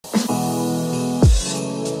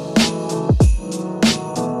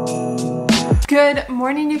Good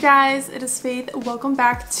morning, you guys. It is Faith. Welcome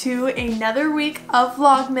back to another week of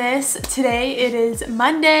Vlogmas. Today it is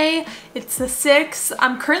Monday. It's the 6th.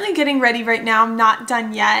 I'm currently getting ready right now. I'm not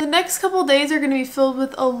done yet. The next couple days are going to be filled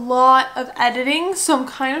with a lot of editing, so I'm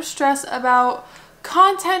kind of stressed about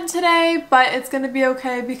content today, but it's going to be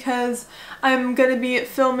okay because I'm going to be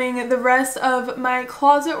filming the rest of my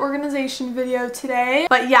closet organization video today.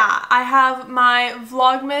 But yeah, I have my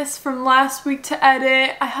Vlogmas from last week to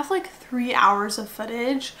edit. I have like 3 hours of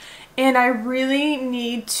footage and I really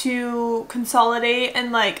need to consolidate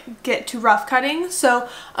and like get to rough cutting, so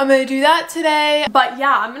I'm going to do that today. But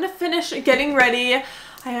yeah, I'm going to finish getting ready.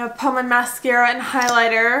 I have put on my mascara and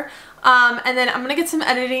highlighter. And then I'm gonna get some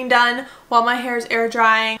editing done while my hair is air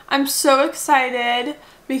drying. I'm so excited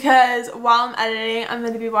because while I'm editing, I'm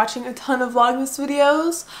going to be watching a ton of Vlogmas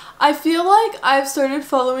videos. I feel like I've started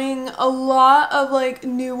following a lot of like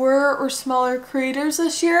newer or smaller creators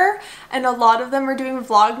this year, and a lot of them are doing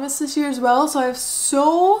Vlogmas this year as well. So I have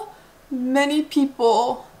so many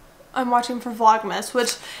people I'm watching for Vlogmas,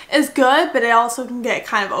 which is good, but it also can get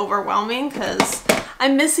kind of overwhelming because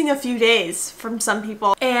I'm missing a few days from some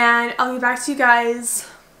people. And I'll get back to you guys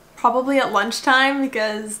probably at lunchtime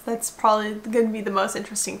because that's probably going to be the most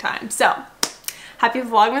interesting time. So, happy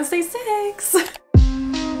Vlogmas Day 6!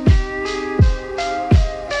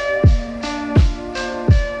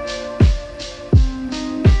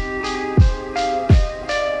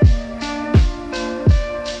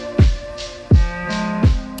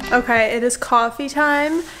 Okay, it is coffee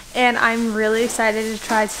time and I'm really excited to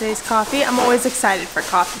try today's coffee. I'm always excited for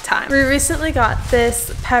coffee time. We recently got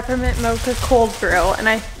this peppermint mocha cold brew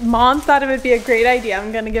and Mom thought it would be a great idea.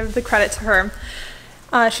 I'm gonna give the credit to her.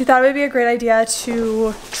 She thought it would be a great idea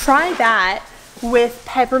to try that with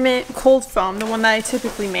peppermint cold foam, the one that I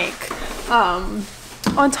typically make, on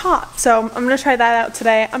top. So I'm gonna try that out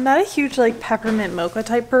today. I'm not a huge like peppermint mocha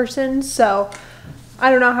type person, so I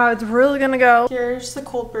don't know how it's really gonna go. Here's the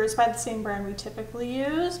cold brews by the same brand we typically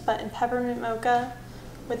use, but in peppermint mocha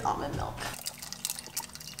with almond milk.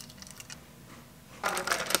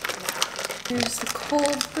 Here's the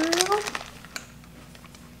cold brew.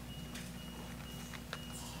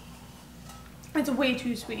 It's way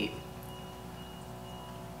too sweet.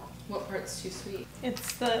 What part's too sweet?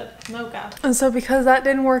 It's the mocha. And so because that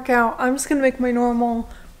didn't work out, I'm just gonna make my normal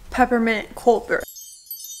peppermint cold brew.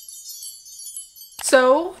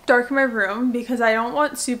 So dark in my room because I don't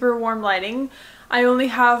want super warm lighting. I only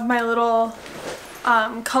have my little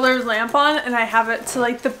colored lamp on and I have it to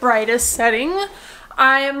like the brightest setting.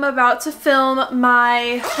 I am about to film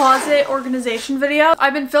my closet organization video.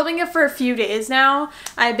 I've been filming it for a few days now.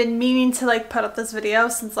 I've been meaning to like put up this video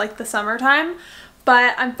since like the summertime,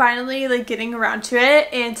 but I'm finally like getting around to it,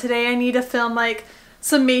 and today I need to film like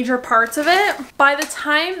some major parts of it. By the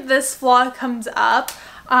time this vlog comes up,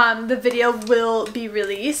 the video will be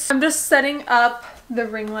released. I'm just setting up the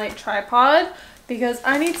ring light tripod because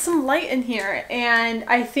I need some light in here, and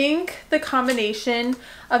I think the combination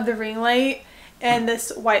of the ring light and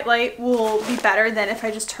this white light will be better than if I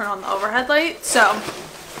just turn on the overhead light. So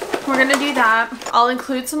we're gonna do that. I'll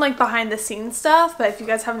include some like behind the scenes stuff, but if you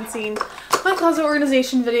guys haven't seen my closet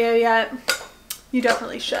organization video yet, you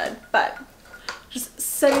definitely should. But just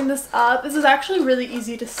setting this up. This is actually really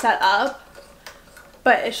easy to set up,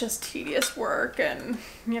 but it's just tedious work and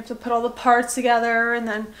you have to put all the parts together and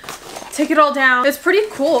then take it all down. It's pretty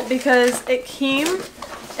cool because it came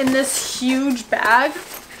in this huge bag.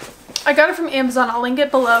 I got it from Amazon. I'll link it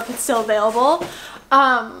below if it's still available.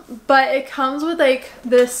 But it comes with like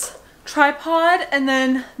this tripod and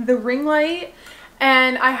then the ring light,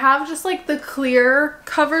 and I have just like the clear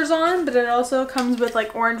covers on, but it also comes with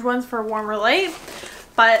like orange ones for warmer light.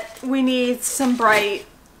 But we need some bright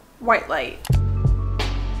white light.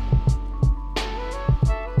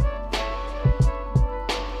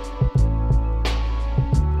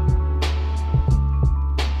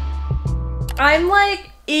 I'm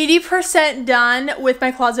like 80% done with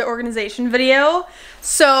my closet organization video.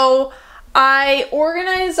 So I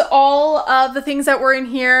organized all of the things that were in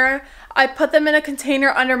here. I put them in a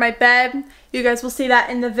container under my bed. You guys will see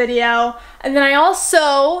that in the video. And then I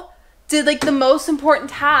also did like the most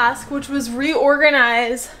important task, which was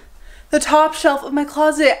reorganize the top shelf of my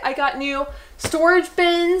closet. I got new storage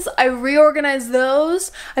bins. I reorganized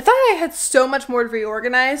those. I thought I had so much more to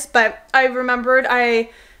reorganize, but I remembered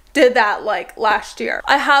I did that like last year.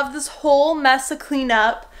 I have this whole mess to clean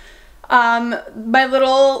up. My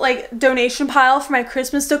little like donation pile for my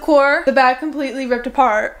Christmas decor, the bag completely ripped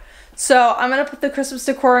apart. So I'm gonna put the Christmas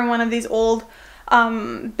decor in one of these old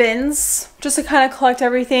bins just to kind of collect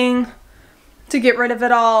everything to get rid of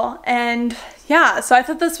it all. And yeah, so I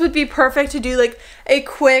thought this would be perfect to do like a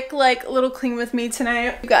quick like little clean with me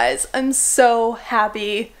tonight. You guys, I'm so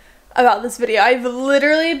happy about this video. I've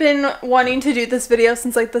literally been wanting to do this video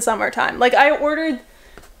since like the summertime. Like I ordered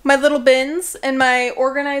my little bins and my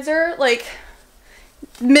organizer like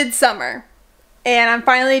midsummer, and I'm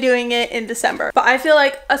finally doing it in December. But I feel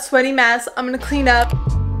like a sweaty mess. I'm gonna clean up.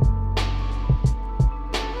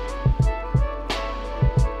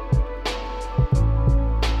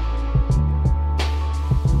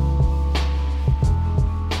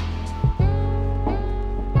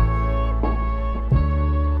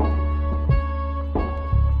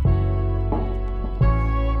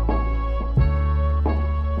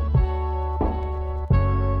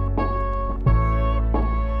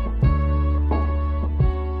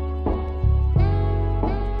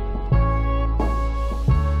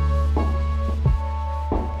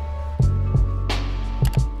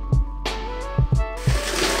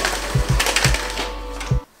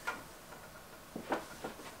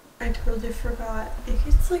 I totally forgot. It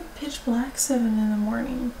gets like pitch black 7 in the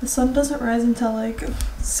morning. The sun doesn't rise until like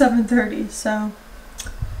 7:30, so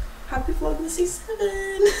happy Vlogmas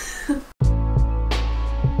 7.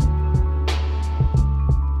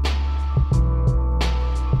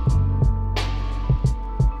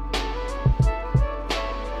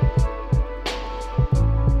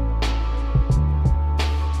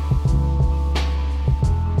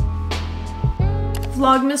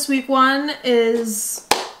 Vlogmas week 1 is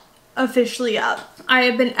officially up. I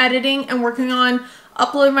have been editing and working on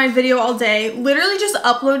uploading my video all day. Literally just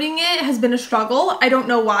uploading it has been a struggle. I don't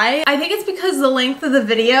know why. I think it's because the length of the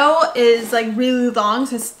video is like really long,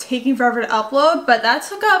 so it's taking forever to upload, but that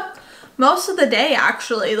took up most of the day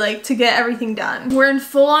actually, like to get everything done. We're in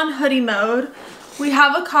full-on hoodie mode. We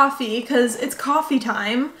have a coffee because it's coffee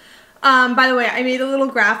time. By the way, I made a little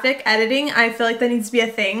graphic editing. I feel like that needs to be a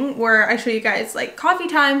thing where I show you guys like coffee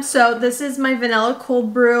time. So this is my vanilla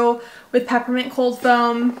cold brew with peppermint cold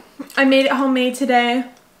foam. I made it homemade today.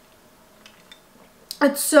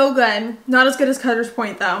 It's so good. Not as good as Cutter's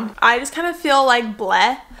Point though. I just kind of feel like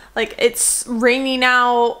bleh. Like it's rainy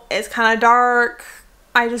now. It's kind of dark.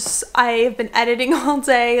 I've been editing all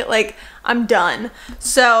day. Like I'm done.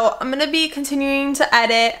 So I'm going to be continuing to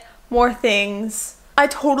edit more things. I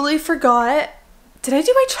totally forgot. Did I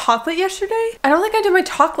do my chocolate yesterday? I don't think I did my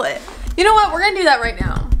chocolate. You know what? We're gonna do that right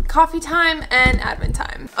now. Coffee time and admin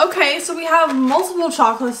time. Okay, so we have multiple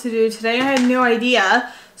chocolates to do today. I had no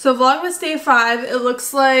idea. So Vlogmas Day 5, it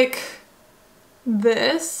looks like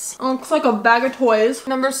this. It looks like a bag of toys.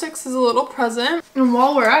 Number 6 is a little present. And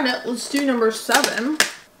while we're at it, let's do number 7.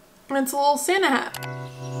 And it's a little Santa hat.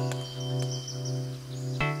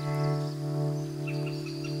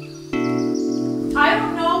 I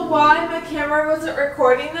don't know why my camera wasn't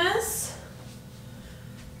recording this,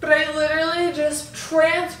 but I literally just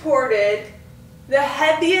transported the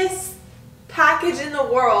heaviest package in the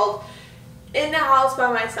world in the house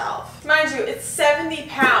by myself. Mind you, it's 70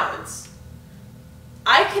 pounds.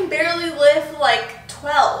 I can barely lift like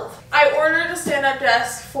 12. I ordered a stand-up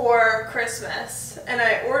desk for Christmas, and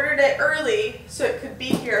I ordered it early so it could be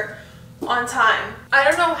here on time. I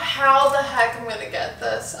don't know how the heck I'm gonna get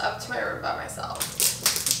this up to my room by myself.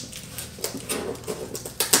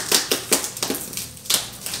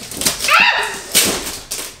 Ah!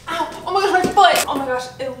 Ow! Oh my gosh, my foot! Oh my gosh,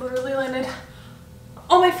 it literally landed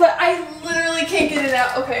on my foot. I literally can't get it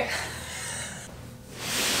out. Okay.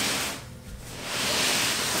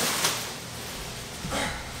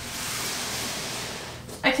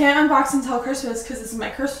 I can't unbox until Christmas because this is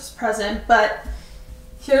my Christmas present, but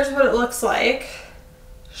here's what it looks like.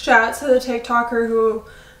 Shout out to the TikToker who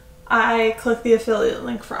I clicked the affiliate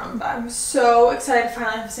link from. I'm so excited to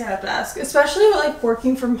finally have a stand-up desk, especially with like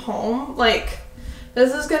working from home. Like,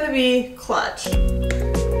 this is gonna be clutch.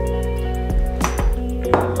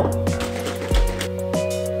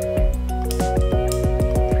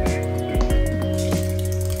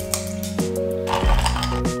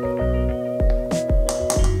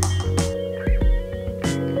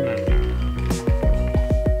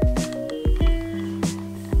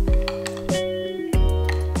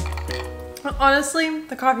 Honestly,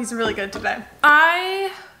 the coffee's really good today.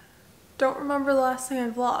 I don't remember the last thing I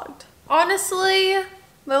vlogged. Honestly,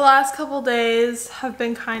 the last couple days have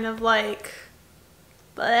been kind of like,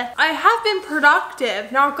 bleh. I have been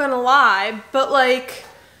productive, not gonna lie, but like,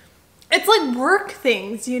 it's like work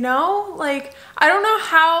things, you know? Like, I don't know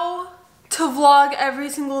how to vlog every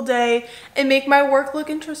single day and make my work look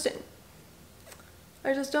interesting.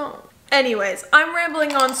 I just don't. Anyways, I'm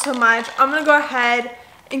rambling on so much. I'm gonna go ahead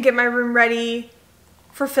and get my room ready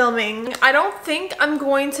for filming. I don't think I'm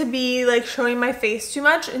going to be like showing my face too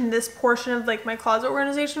much in this portion of like my closet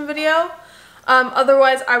organization video.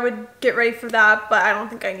 Otherwise I would get ready for that, but I don't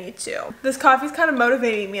think I need to. This coffee's kind of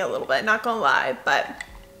motivating me a little bit, not gonna lie, but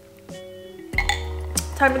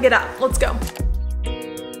time to get up. Let's go.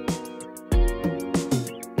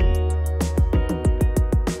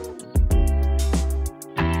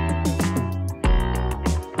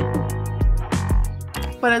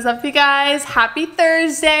 What is up, you guys? Happy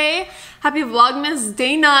Thursday. Happy Vlogmas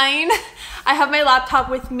day 9. I have my laptop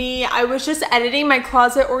with me. I was just editing my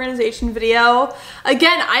closet organization video.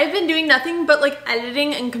 Again, I've been doing nothing but like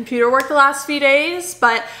editing and computer work the last few days,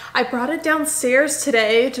 but I brought it downstairs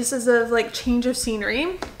today just as a like change of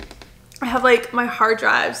scenery. I have like my hard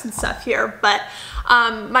drives and stuff here, but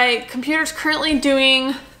my computer's currently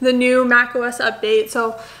doing the new macOS update,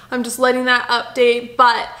 so I'm just letting that update,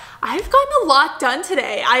 but I've gotten a lot done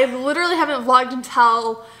today. I literally haven't vlogged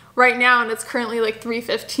until right now, and it's currently like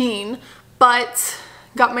 3:15, but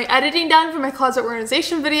got my editing done for my closet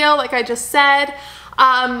organization video, like I just said.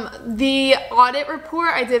 The audit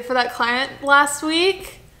report I did for that client last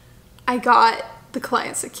week, I got the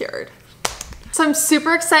client secured. So I'm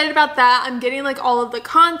super excited about that. I'm getting like all of the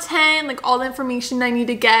content, like all the information I need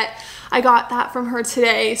to get. I got that from her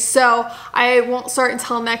today, so I won't start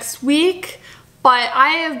until next week. But I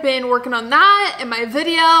have been working on that in my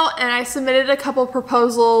video, and I submitted a couple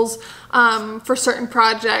proposals for certain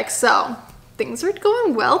projects, so things are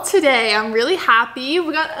going well today. I'm really happy.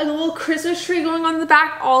 We got a little Christmas tree going on in the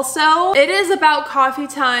back also. It is about coffee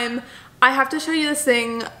time. I have to show you this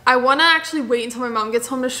thing. I want to actually wait until my mom gets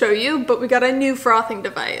home to show you, but we got a new frothing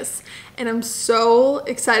device, and I'm so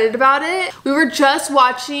excited about it. We were just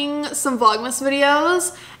watching some Vlogmas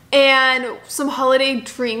videos and some holiday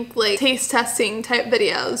drink like taste testing type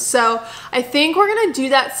videos. So I think we're gonna do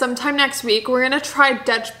that sometime next week. We're gonna try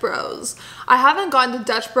Dutch Bros. I haven't gone to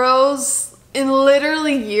Dutch Bros in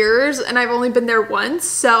literally years, and I've only been there once.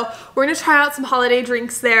 So we're gonna try out some holiday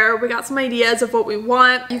drinks there. We got some ideas of what we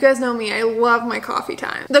want. You guys know me, I love my coffee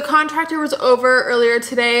time. The contractor was over earlier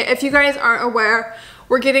today. If you guys aren't aware,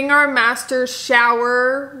 we're getting our master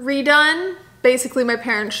shower redone. Basically my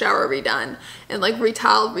parents' shower redone and like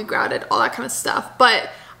retiled, regrouted, all that kind of stuff.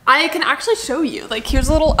 But I can actually show you, like here's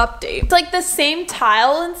a little update. It's like the same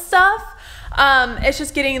tile and stuff. It's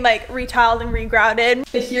just getting like retiled and regrouted.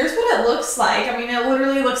 But here's what it looks like. I mean, it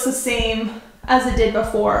literally looks the same as it did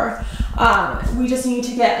before. We just need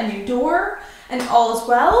to get a new door and all is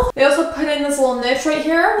well. They also put in this little niche right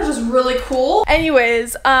here, which is really cool.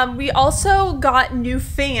 Anyways, we also got new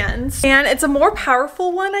fans, and it's a more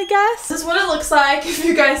powerful one, I guess. This is what it looks like, if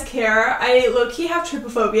you guys care. I low-key have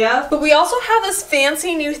trypophobia. But we also have this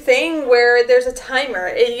fancy new thing where there's a timer.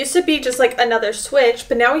 It used to be just like another switch,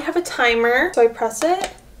 but now we have a timer. So I press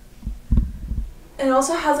it, and it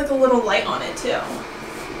also has like a little light on it too.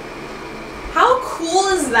 How cool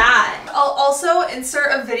is that? I'll also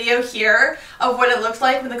insert a video here of what it looked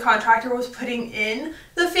like when the contractor was putting in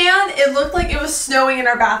the fan. It looked like it was snowing in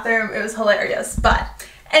our bathroom. It was hilarious. But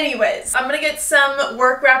anyways, I'm gonna get some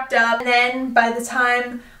work wrapped up, and then by the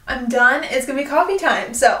time I'm done, it's gonna be coffee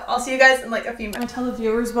time. So I'll see you guys in like a few minutes. I'm gonna tell the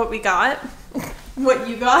viewers what we got. What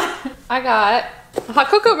you got. I got a hot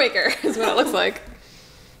cocoa maker is what it looks like.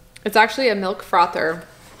 It's actually a milk frother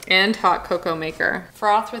and hot cocoa maker.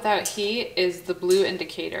 Froth without heat is the blue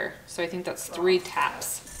indicator. So I think that's 3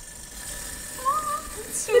 taps. Oh,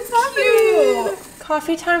 it's so cute.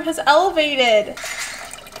 Coffee time has elevated.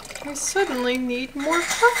 I suddenly need more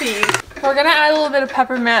coffee. We're gonna add a little bit of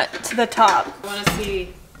peppermint to the top. I wanna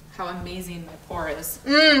see how amazing my pour is.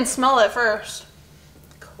 Smell it first.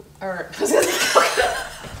 Peppermint!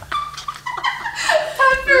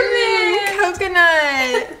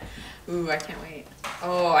 Coconut! Ooh, I can't wait.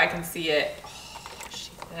 Oh, I can see it. Oh, she's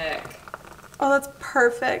thick. Oh, that's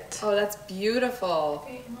perfect. Oh, that's beautiful.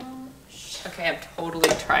 Okay, I'm totally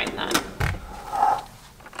trying that.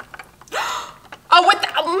 Oh, what the?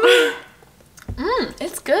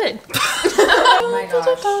 It's good. Oh my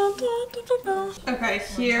gosh. Okay,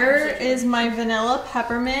 here is my vanilla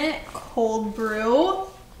peppermint cold brew.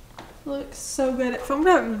 Looks so good. It foamed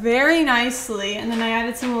up very nicely, and then I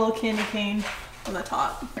added some little candy cane on the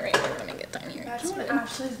top. All right, we're gonna get down here. That's what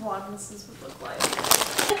Ashley's Vlogmases would look like.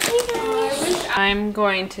 I'm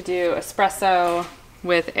going to do espresso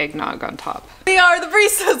with eggnog on top. We are the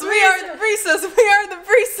baristas. We are the baristas. We are the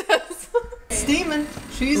baristas. Steaming.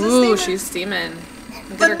 She's a steamer. Ooh, she's steaming.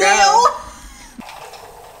 Look The at her nail.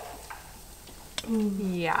 go.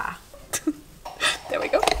 Yeah. There we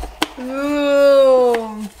go.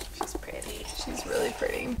 Ooh. She's pretty. She's really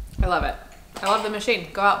pretty. I love it. I love the machine.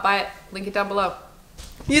 Go out, buy it. Link it down below.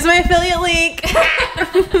 Use my affiliate link.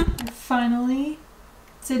 I finally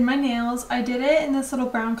did my nails. I did it in this little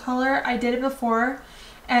brown color. I did it before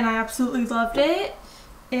and I absolutely loved it.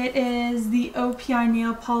 It is the OPI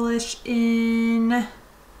nail polish in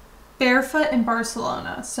Barefoot in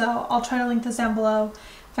Barcelona. So I'll try to link this down below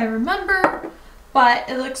if I remember. But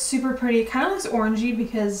it looks super pretty. It kind of looks orangey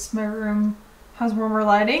because my room has warmer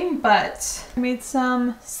lighting. But I made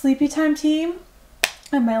some sleepy time tea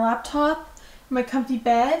on my laptop, my comfy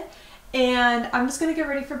bed. And I'm just going to get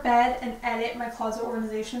ready for bed and edit my closet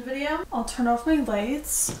organization video. I'll turn off my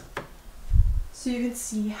lights so you can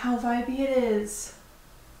see how vibey it is.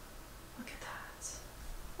 Look at that.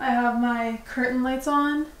 I have my curtain lights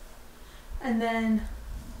on and then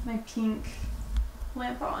my pink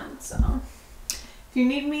lamp on. So if you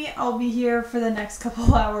need me, I'll be here for the next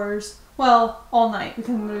couple hours. Well, all night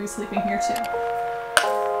because I'm going to be sleeping here too.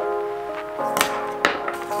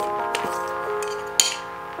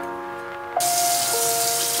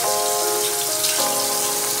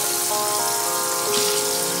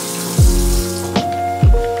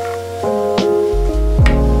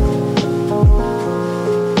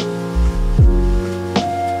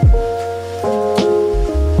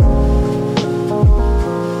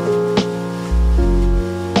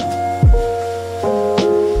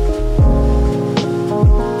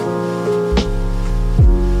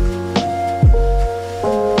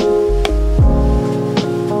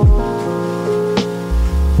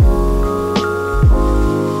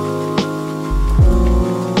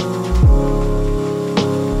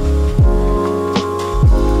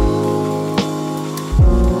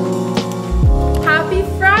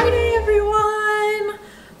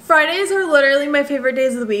 Fridays are literally my favorite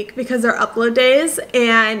days of the week because they're upload days,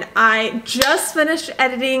 and I just finished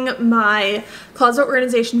editing my closet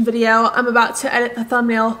organization video. I'm about to edit the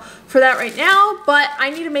thumbnail for that right now, but I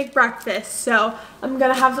need to make breakfast, so I'm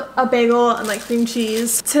gonna have a bagel and like cream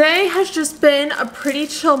cheese. Today has just been a pretty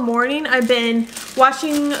chill morning. I've been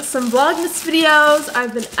watching some Vlogmas videos,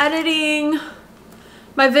 I've been editing.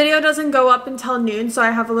 My video doesn't go up until noon, so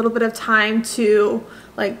I have a little bit of time to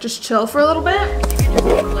like just chill for a little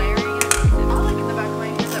bit.